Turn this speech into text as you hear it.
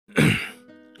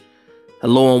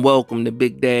Hello and welcome to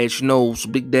Big Dash Knows.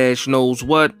 Big Dash knows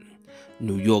what?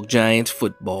 New York Giants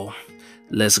football.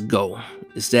 Let's go.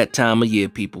 It's that time of year,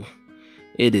 people.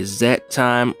 It is that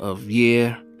time of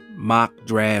year, mock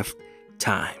draft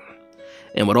time.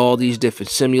 And with all these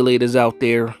different simulators out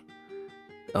there,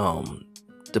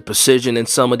 the precision in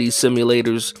some of these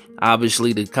simulators,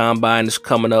 obviously the combine is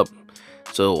coming up.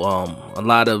 So a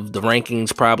lot of the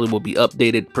rankings probably will be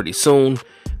updated pretty soon.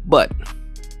 But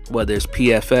whether it's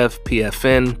PFF,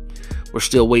 PFN, we're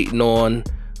still waiting on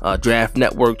Draft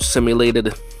Network Simulator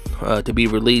to be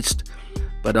released.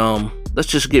 But let's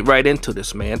just get right into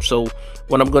this, man. So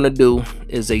what I'm going to do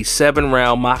is a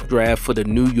 7-round mock draft for the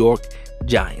New York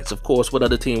Giants. Of course, what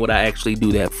other team would I actually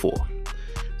do that for?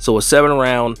 So a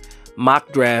 7-round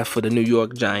mock draft for the New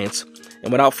York Giants.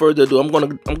 And without further ado, I'm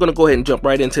gonna go ahead and jump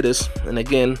right into this. And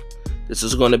again, this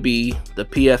is going to be the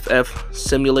PFF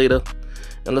simulator.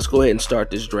 And let's go ahead and start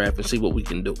this draft and see what we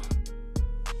can do.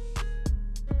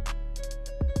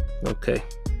 Okay.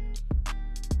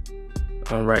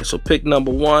 All right, so pick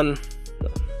number 1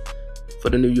 for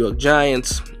the New York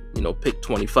Giants. Pick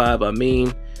 25, I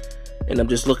mean. And I'm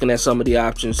just looking at some of the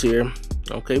options here.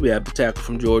 Okay, we have the tackle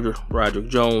from Georgia, Roderick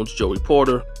Jones, Joey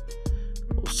Porter,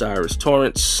 O'Cyrus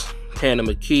Torrence, Tanner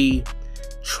McKee,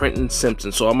 Trenton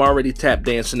Simpson. So I'm already tap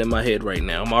dancing in my head right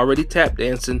now. I'm already tap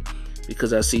dancing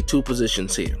because I see 2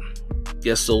 positions here.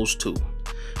 Guess those 2.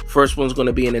 First one's going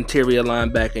to be an interior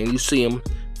linebacker, and you see him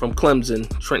from Clemson,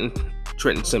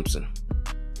 Trenton Simpson.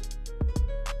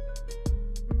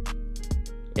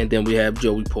 And then we have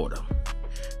Joey Porter.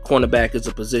 Cornerback is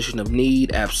a position of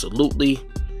need, absolutely.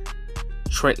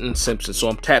 Trenton Simpson. So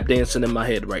I'm tap dancing in my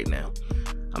head right now.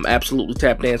 I'm absolutely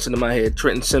tap dancing in my head.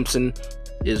 Trenton Simpson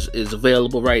is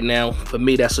available right now. For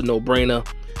me, that's a no-brainer.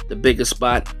 The biggest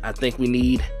spot I think we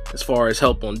need as far as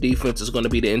help on defense is going to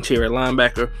be the interior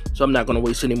linebacker. So I'm not going to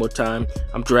waste any more time.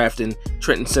 I'm drafting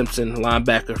Trenton Simpson,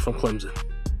 linebacker from Clemson.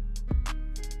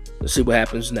 Let's see what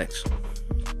happens next.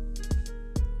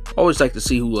 Always like to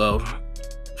see who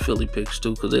Philly picks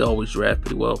too, because they always draft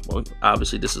pretty well.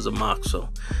 Obviously, this is a mock, so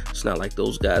it's not like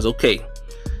those guys. Okay,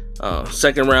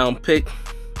 2nd round pick,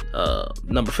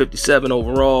 number 57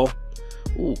 overall.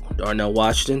 Ooh, Darnell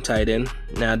Washington, tight end.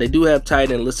 Now, they do have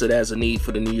tight end listed as a need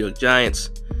for the New York Giants,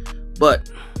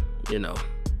 but,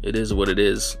 it is what it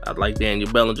is. I like Daniel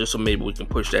Bellinger, so maybe we can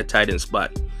push that tight end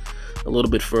spot a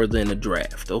little bit further in the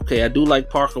draft. Okay, I do like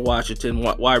Parker Washington.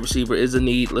 Wide receiver is a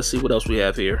need. Let's see what else we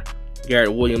have here.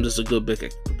 Garrett Williams is a good pick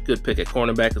at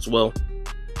cornerback as well.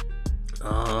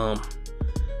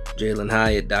 Jalen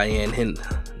Hyatt, Diane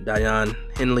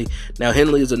Henley. Now,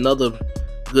 Henley is another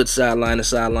good sideline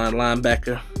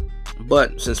linebacker,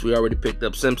 but since we already picked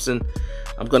up Simpson,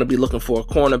 I'm going to be looking for a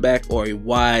cornerback or a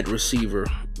wide receiver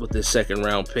with this 2nd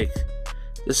round pick.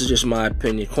 This is just my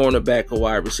opinion, cornerback or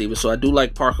wide receiver. So I do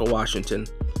like Parker Washington.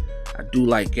 I do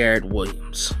like Garrett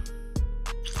Williams.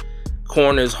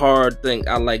 Corner is hard thing.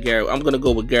 I like Garrett. I'm going to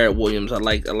go with Garrett Williams. I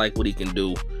like what he can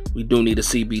do. We do need a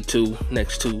CB2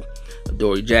 next to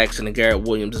Dory Jackson, and Garrett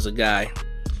Williams is a guy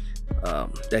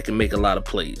that can make a lot of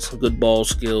plays. Good ball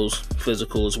skills,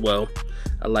 physical as well.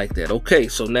 I like that. Okay,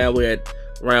 so now we're at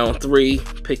round 3,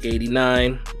 pick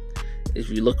 89. If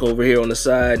you look over here on the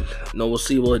side, Noah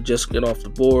Sewell had just got off the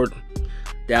board.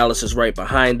 Dallas is right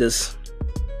behind us.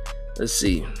 Let's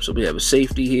see. So we have a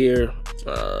safety here,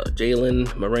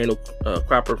 Jalen Moreno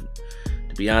Cropper.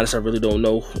 To be honest, I really don't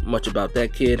know much about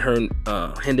that kid.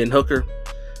 Hendon Hooker.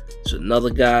 It's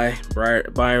another guy,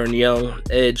 Byron Young,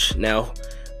 edge. Now,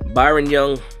 Byron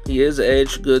Young, he is an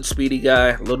edge, good, speedy guy,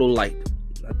 a little light.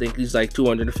 I think he's like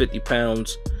 250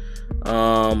 pounds.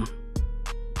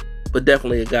 But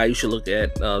definitely a guy you should look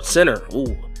at. Center,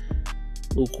 ooh,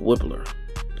 Luke Whippler,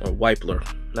 or Weipler.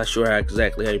 Not sure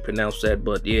exactly how you pronounce that,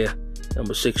 but yeah,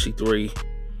 number 63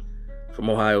 from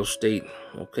Ohio State.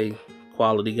 Okay,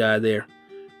 quality guy there.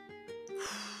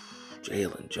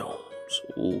 Jalen Jones.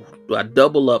 Ooh, do I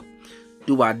double up?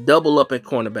 Do I double up at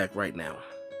cornerback right now?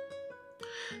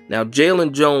 Now,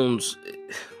 Jalen Jones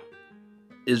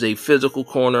is a physical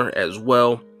corner as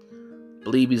well. I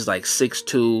believe he's like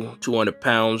 6'2", 200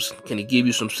 pounds. Can he give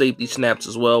you some safety snaps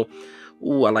as well?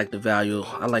 Ooh, I like the value.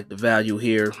 I like the value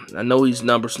here. I know he's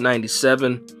numbers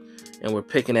 97, and we're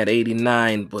picking at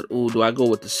 89. But, ooh, do I go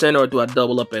with the center or do I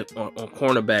double up on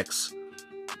cornerbacks?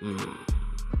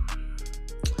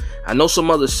 I know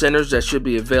some other centers that should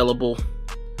be available.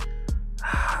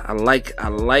 I like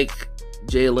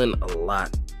Jalen a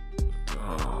lot.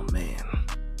 Oh, man.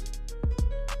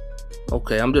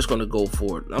 Okay, I'm just going to go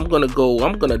for it. I'm going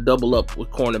to double up with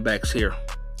cornerbacks here.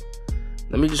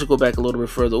 Let me just go back a little bit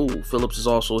further. Ooh, Phillips is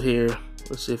also here.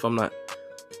 Let's see if I'm not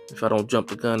If I don't jump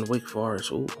the gun, Wake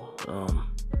Forest. Ooh,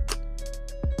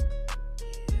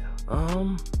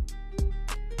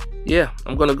 yeah,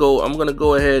 I'm gonna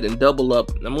go ahead and double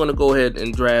up. I'm gonna go ahead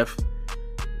and draft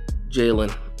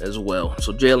Jalen as well.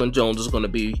 So Jalen Jones is gonna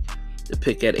be the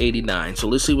pick at 89. So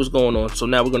let's see what's going on. So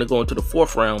now we're gonna go into the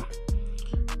 4th round,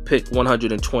 pick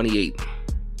 128.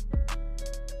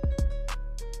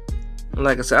 And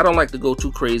like I said, I don't like to go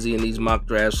too crazy in these mock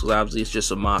drafts because obviously it's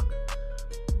just a mock.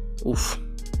 Oof,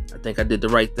 I think I did the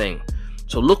right thing.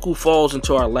 So look who falls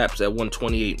into our laps at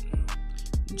 128.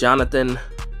 Jonathan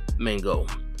Mingo.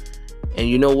 And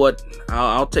you know what?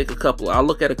 I'll take a couple. I'll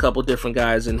look at a couple different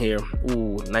guys in here.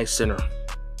 Ooh, nice center.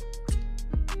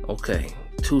 Okay,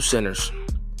 2 centers.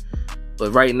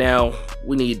 But right now,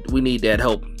 we need that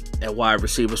help at wide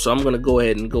receiver. So I'm gonna go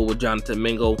ahead and go with Jonathan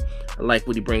Mingo. I like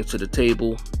what he brings to the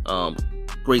table.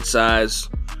 Great size,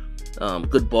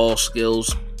 good ball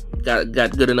skills. Got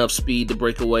good enough speed to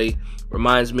break away.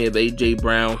 Reminds me of A.J.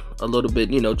 Brown a little bit,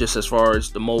 just as far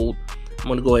as the mold. I'm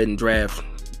gonna go ahead and draft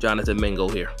Jonathan Mingo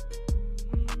here.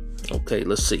 Okay,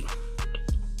 let's see.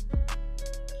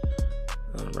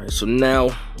 All right, so now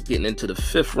getting into the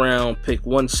 5th round, pick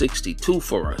 162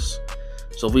 for us.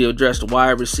 So if we address the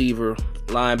wide receiver,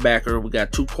 linebacker, we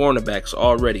got 2 cornerbacks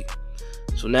already.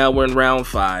 So now we're in round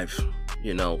 5.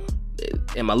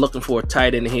 Am I looking for a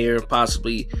tight end here?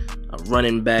 Possibly a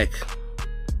running back,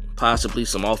 possibly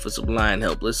some offensive line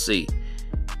help. Let's see.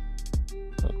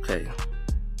 Okay.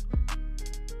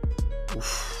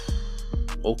 Oof.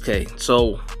 Okay,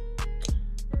 so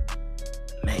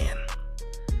man,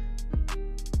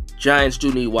 Giants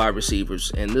do need wide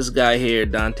receivers, and this guy here,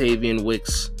 Dontayvion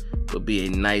Wicks, would be a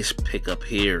nice pickup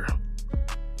here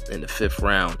in the 5th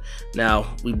round.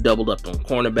 Now we've doubled up on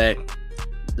cornerback.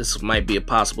 This might be a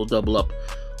possible double up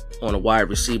on a wide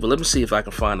receiver. Let me see if I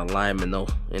can find a lineman though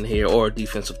in here, or a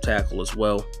defensive tackle as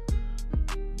well.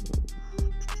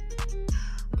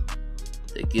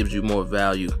 That gives you more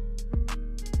value.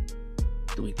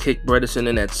 Do we kick Bredesen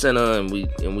in that center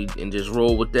and just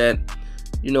roll with that?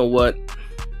 You know what?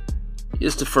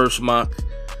 It's the first mock.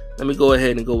 Let me go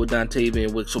ahead and go with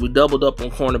Dontayvion Wicks. So we doubled up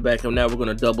on cornerback, and now we're going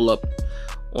to double up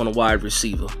on a wide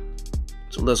receiver.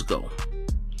 So let's go.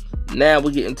 Now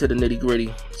we get into the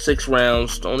nitty-gritty. 6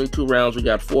 rounds, only 2 rounds. We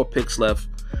got 4 picks left.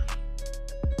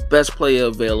 Best player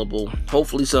available.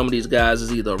 Hopefully some of these guys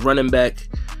is either a running back,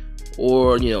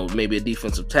 or maybe a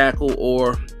defensive tackle,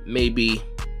 or maybe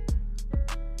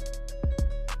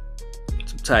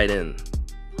some tight end.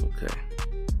 Okay.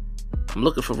 I'm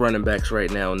looking for running backs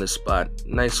right now in this spot.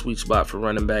 Nice sweet spot for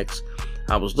running backs.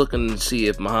 I was looking to see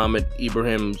if Mohamed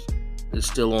Ibrahim is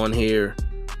still on here,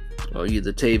 or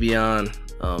either Tavion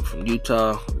from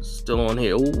Utah is still on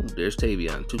here. Oh, there's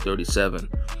Tavion, 237.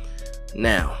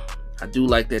 Now, I do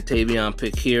like that Tavion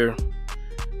pick here.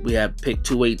 We have pick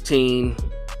 218,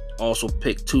 also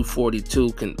pick 242.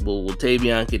 Will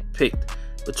Tavion get picked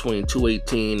between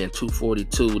 218 and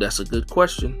 242? That's a good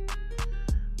question.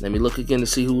 Let me look again to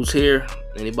see who's here.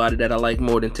 Anybody that I like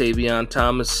more than Tavion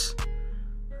Thomas?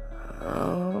 I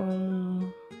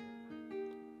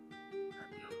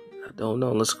don't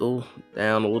know. Let's go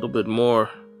down a little bit more.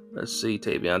 Let's see,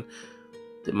 Tavion.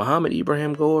 Did Mohamed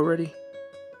Ibrahim go already?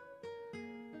 I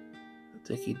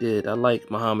think he did. I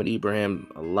like Mohamed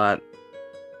Ibrahim a lot.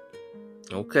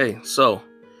 Okay, so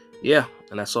yeah,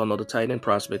 and I saw another tight end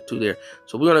prospect too there.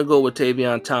 So we're gonna go with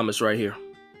Tavion Thomas right here.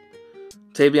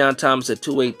 Tavion Thomas at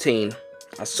 218.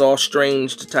 I saw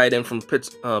Strange, the tight end from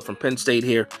Penn State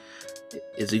here.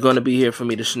 Is he going to be here for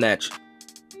me to snatch?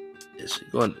 Is he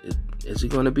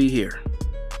going to be here?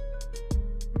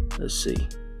 Let's see.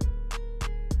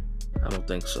 I don't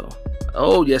think so.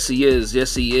 Oh, yes he is.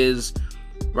 Yes he is.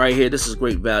 Right here. This is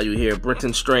great value here.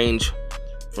 Brenton Strange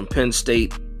from Penn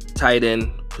State, tight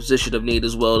end, position of need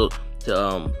as well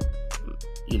to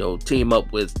team up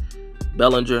with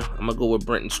Bellinger. I'm gonna go with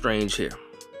Brenton Strange here.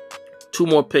 2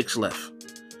 more picks left.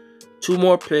 2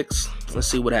 more picks. Let's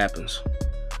see what happens.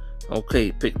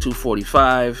 Okay, pick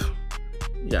 245.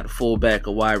 You got a fullback,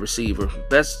 a wide receiver.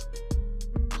 Best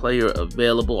player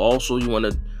available. Also, you want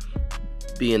to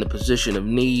be in a position of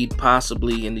need,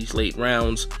 possibly in these late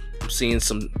rounds. I'm seeing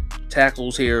some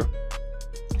tackles here.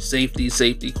 Safety,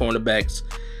 cornerbacks.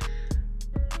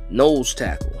 Nose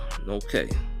tackle. Okay,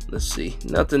 let's see.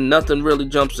 Nothing really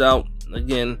jumps out.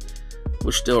 Again,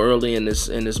 we're still early in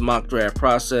this mock draft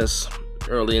process.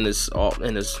 Early in this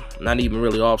not even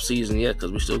really off season yet,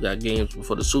 because we still got games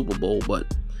before the Super Bowl. But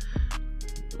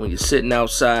when you're sitting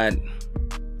outside,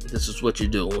 this is what you're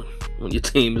doing when your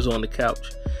team is on the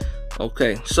couch.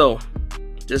 Okay, so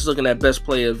just looking at best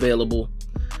player available,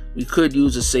 we could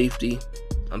use a safety.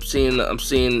 I'm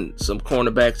seeing some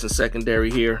cornerbacks in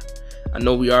secondary here. I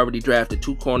know we already drafted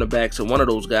 2 cornerbacks, and one of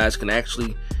those guys can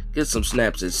actually get some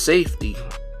snaps at safety.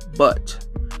 But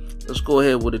let's go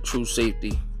ahead with a true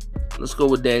safety. Let's go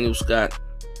with Daniel Scott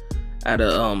out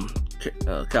of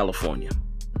California.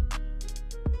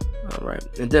 All right,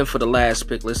 and then for the last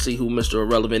pick, let's see who Mr.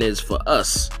 Irrelevant is for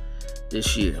us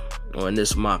this year, or in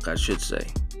this mock, I should say.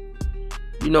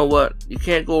 You know what? You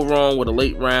can't go wrong with a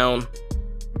late round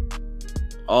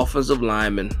offensive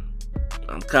lineman.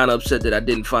 I'm kind of upset that I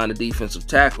didn't find a defensive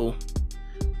tackle,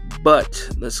 but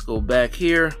let's go back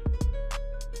here.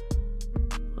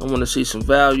 I want to see some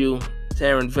value.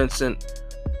 Taron Vincent,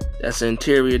 that's an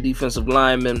interior defensive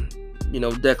lineman. You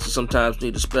know, Dexter sometimes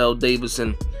need to spell.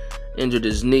 Davison injured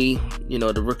his knee, you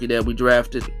know, the rookie that we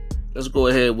drafted. Let's go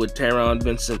ahead with Taron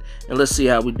Vincent, and let's see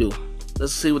how we do.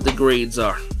 Let's see what the grades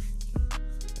are.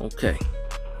 Okay.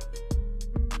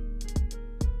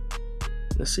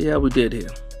 Let's see how we did here.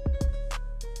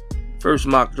 First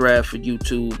mock draft for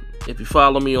YouTube. If you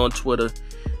follow me on Twitter,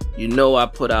 you know I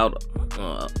put out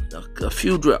a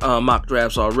few mock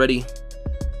drafts already.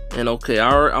 And okay,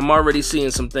 I'm already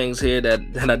seeing some things here that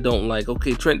I don't like.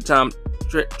 Okay, Trenton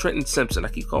Simpson. I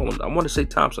keep calling him. I want to say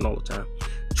Thompson all the time.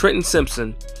 Trenton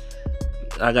Simpson.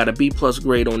 I got a B+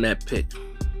 grade on that pick.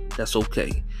 That's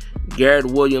okay. Garrett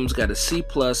Williams got a C+.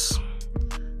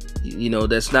 You know,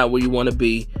 that's not where you want to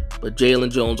be. But Jalen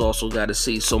Jones also got a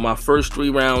C. So my first 3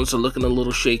 rounds are looking a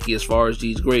little shaky as far as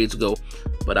these grades go.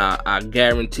 But I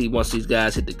guarantee once these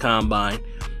guys hit the combine,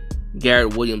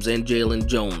 Garrett Williams and Jalen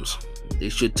Jones, they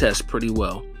should test pretty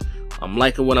well. I'm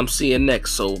liking what I'm seeing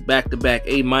next. So back-to-back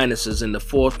A- in the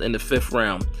 4th and the 5th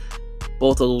round.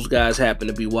 Both of those guys happen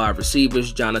to be wide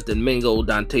receivers. Jonathan Mingo,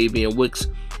 Dontavian Wicks.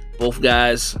 Both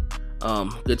guys,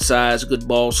 good size, good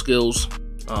ball skills.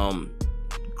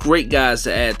 Great guys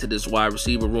to add to this wide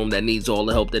receiver room that needs all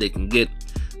the help that it can get.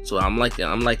 So I'm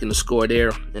liking the score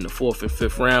there in the 4th and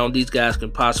 5th round. These guys can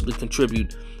possibly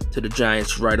contribute to the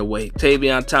Giants right away.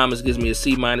 Tavion Thomas gives me a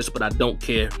C-, but I don't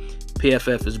care.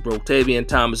 PFF is broke. Tavion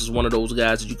Thomas is one of those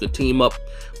guys that you could team up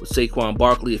with Saquon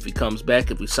Barkley if he comes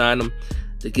back, if we sign him,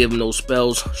 to give him those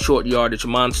spells. Short yardage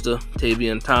monster,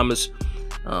 Tavion Thomas.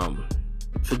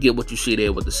 Forget what you see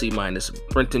there with the C-.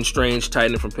 Brenton Strange, tight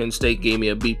end from Penn State, gave me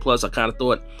a B+. I kind of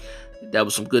thought that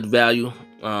was some good value,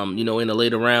 you know, in the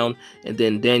later round. And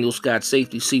then Daniel Scott,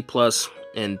 safety, C+,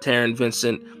 and Taron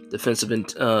Vincent, defensive,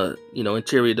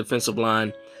 interior defensive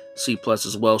line, C+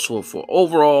 as well. So for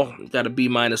overall, got a B-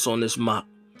 on this mock.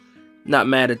 Not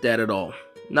mad at that at all.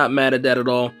 Not mad at that at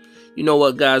all. You know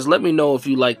what, guys? Let me know if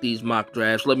you like these mock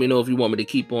drafts. Let me know if you want me to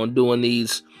keep on doing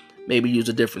these. Maybe use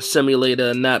a different simulator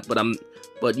or not.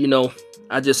 But you know,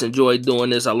 I just enjoy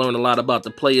doing this. I learn a lot about the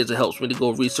players. It helps me to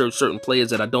go research certain players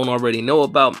that I don't already know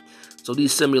about. So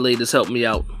these simulators help me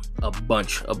out a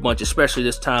bunch, especially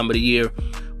this time of the year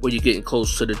where you're getting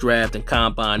close to the draft and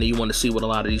combine and you want to see what a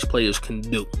lot of these players can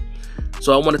do.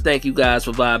 So I want to thank you guys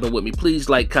for vibing with me. Please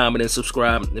like, comment, and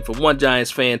subscribe. And from one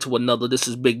Giants fan to another, this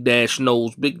is Big Dash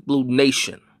Knows, Big Blue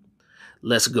Nation.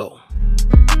 Let's go.